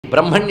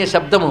బ్రహ్మణ్య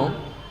శబ్దము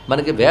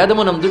మనకి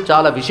వేదమునందు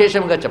చాలా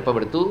విశేషంగా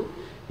చెప్పబడుతూ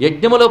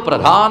యజ్ఞములో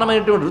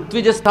ప్రధానమైనటువంటి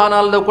ఋత్విజ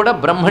స్థానాల్లో కూడా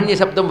బ్రహ్మణ్య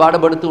శబ్దం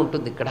వాడబడుతూ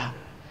ఉంటుంది ఇక్కడ.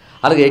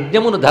 అలాగే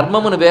యజ్ఞమును,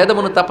 ధర్మమును,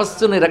 వేదమును,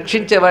 తపస్సుని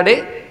రక్షించేవాడే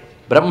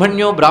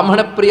బ్రహ్మణ్యో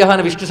బ్రాహ్మణ ప్రియ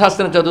అని విష్ణు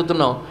శాస్త్రం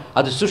చదువుతున్నాం.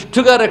 అది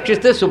సుష్ఠుగా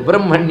రక్షిస్తే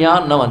సుబ్రహ్మణ్య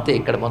అన్నాం అంతే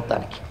ఇక్కడ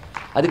మొత్తానికి.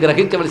 అది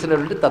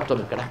గ్రహించవలసినటువంటి తత్వం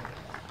ఇక్కడ.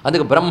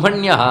 అందుకు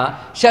బ్రహ్మణ్య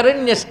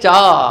శరణ్యశ్చ,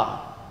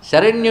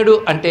 శరణ్యుడు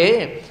అంటే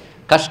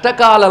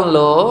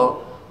కష్టకాలంలో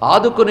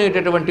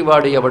ఆదుకునేటటువంటి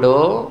వాడు ఎవడో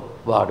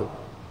వాడు.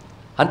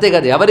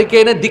 అంతేకాదు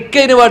ఎవరికైనా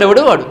దిక్కైన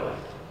వాడెవడో వాడు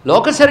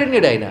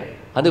లోకశరణ్యుడు ఆయన.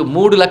 అందుకు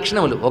 3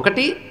 లక్షణములు.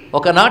 ఒకటి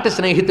ఒకనాటి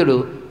స్నేహితుడు,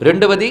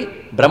 రెండవది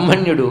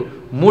బ్రహ్మణ్యుడు,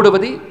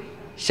 మూడవది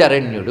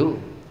శరణ్యుడు.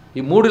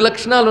 ఈ 3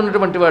 లక్షణాలు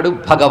ఉన్నటువంటి వాడు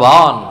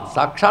భగవాన్,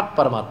 సాక్షాత్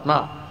పరమాత్మ.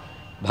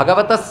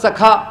 భగవత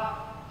సఖ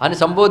అని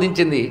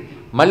సంబోధించింది.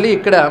 మళ్ళీ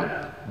ఇక్కడ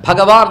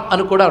భగవాన్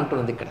అని కూడా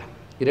అంటున్నది. ఇక్కడ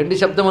ఈ 2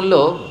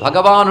 శబ్దముల్లో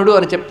భగవానుడు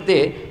అని చెప్తే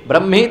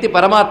బ్రహ్మేతి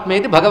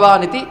పరమాత్మేతి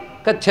భగవానితి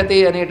కచ్చతే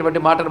అనేటువంటి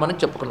మాటలు మనం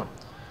చెప్పుకున్నాం.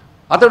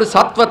 అతడు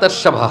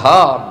సాత్వతర్షభ,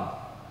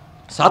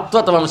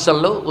 సాత్వత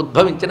వంశంలో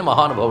ఉద్భవించిన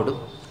మహానుభావుడు.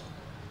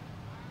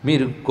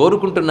 మీరు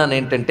కోరుకుంటున్నాను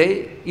ఏంటంటే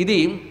ఇది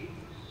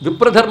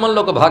విప్రధర్మంలో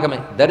ఒక భాగమే.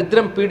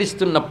 దరిద్రం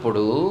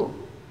పీడిస్తున్నప్పుడు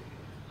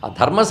ఆ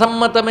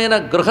ధర్మసమ్మతమైన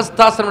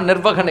గృహస్థాశ్రమ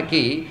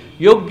నిర్వహణకి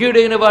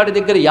యోగ్యుడైన వాడి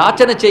దగ్గర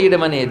యాచన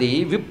చేయడం అనేది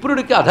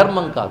విప్రుడికి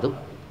అధర్మం కాదు.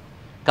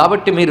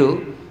 కాబట్టి మీరు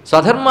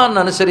స్వధర్మాన్ని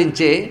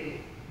అనుసరించే,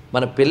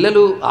 మన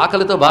పిల్లలు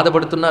ఆకలితో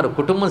బాధపడుతున్నారు,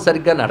 కుటుంబం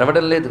సరిగ్గా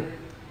నడవడం లేదు,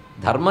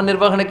 ధర్మ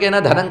నిర్వహణకైనా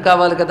ధనం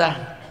కావాలి కదా,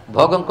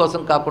 భోగం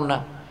కోసం కాకుండా.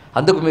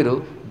 అందుకు మీరు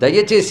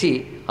దయచేసి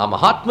ఆ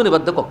మహాత్ముని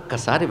వద్దకు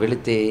ఒక్కసారి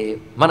వెళితే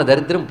మన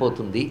దరిద్రం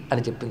పోతుంది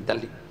అని చెప్పింది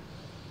తల్లి.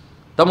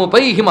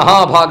 తముపై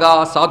మహాభాగా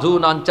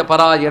సాధూనాంచ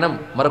పరాయణం.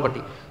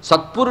 మరొకటి,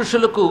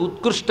 సత్పురుషులకు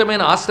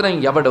ఉత్కృష్టమైన ఆశ్రయం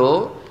ఎవడో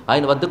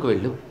ఆయన వద్దకు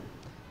వెళ్ళు.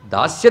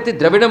 దాస్యతి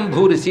ద్రవిడం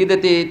భూరి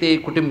సీదతే తే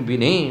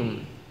కుటుంబినే.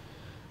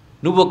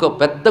 నువ్వు ఒక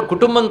పెద్ద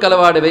కుటుంబం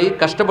కలవాడివై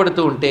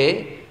కష్టపడుతూ ఉంటే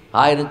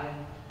ఆయన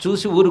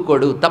చూసి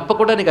ఊరుకోడు,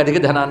 తప్పకుండా నీకు అధిక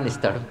ధనాన్ని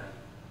ఇస్తాడు.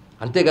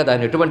 అంతేకాదు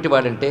ఆయన ఎటువంటి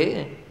వాడంటే,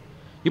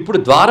 ఇప్పుడు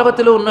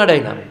ద్వారవతిలో ఉన్నాడు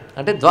ఆయన,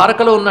 అంటే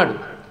ద్వారకలో ఉన్నాడు.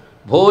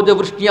 భోజ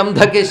వృష్ణి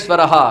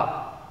అంధకేశ్వర,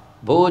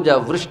 భోజ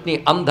వృష్ణి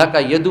అంధక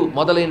యదు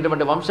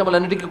మొదలైనటువంటి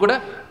వంశములన్నిటికీ కూడా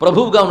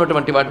ప్రభువుగా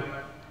ఉన్నటువంటి వాడు.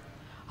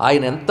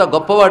 ఆయన ఎంత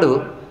గొప్పవాడు.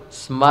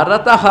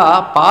 స్మరత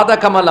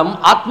పాదకమలం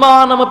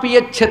ఆత్మానమపి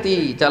యచ్చతి.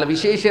 చాలా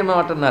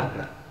విశేషమంటున్నారు.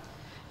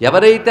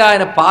 ఎవరైతే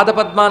ఆయన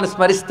పాదపద్మాన్ని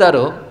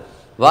స్మరిస్తారో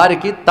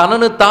వారికి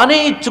తనను తానే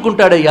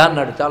ఇచ్చుకుంటాడయ్యా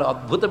అన్నాడు. చాలా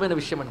అద్భుతమైన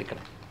విషయం అండి ఇక్కడ.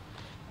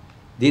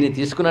 దీన్ని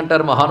తీసుకుని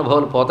అంటారు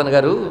మహానుభావులు పోతన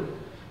గారు,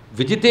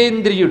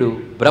 విజితేంద్రియుడు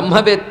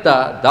బ్రహ్మవేత్త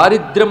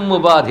దారిద్ర్యము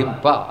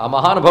బాధింప. ఆ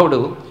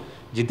మహానుభావుడు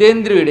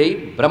జితేంద్రియుడై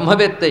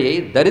బ్రహ్మవేత్త అయి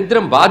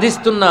దరిద్రం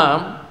బాధిస్తున్న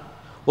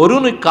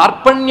ఒరుని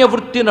కార్పణ్య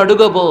వృత్తిని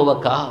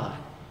అడుగబోవక,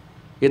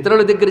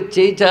 ఇతరుల దగ్గర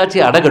చేయి చాచి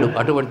అడగడు.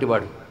 అటువంటి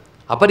వాడు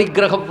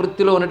అపరిగ్రహ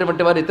వృత్తిలో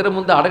ఉన్నటువంటి వారు ఇతరుల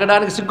ముందు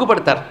అడగడానికి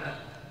సిగ్గుపడతారు.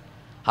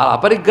 ఆ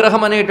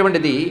అపరిగ్రహం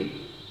అనేటువంటిది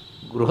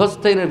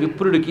గృహస్థైన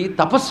విప్రుడికి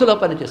తపస్సులో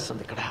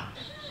పనిచేస్తుంది ఇక్కడ.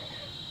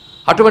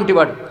 అటువంటి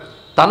వాడు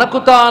తనకు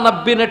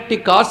తానబ్బినట్టి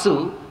కాసు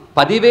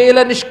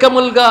 10,000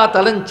 నిష్కములుగా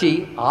తలంచి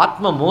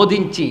ఆత్మ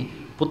మోదించి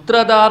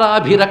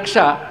పుత్రధారాభిరక్ష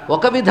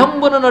ఒక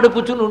విధంబున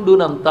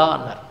నడుపుచునుండునంతా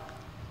అన్నారు.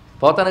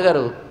 పోతన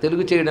గారు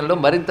తెలుగు చేయడంలో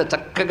మరింత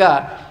చక్కగా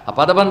ఆ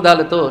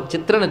పదబంధాలతో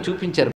చిత్రణ చూపించారు.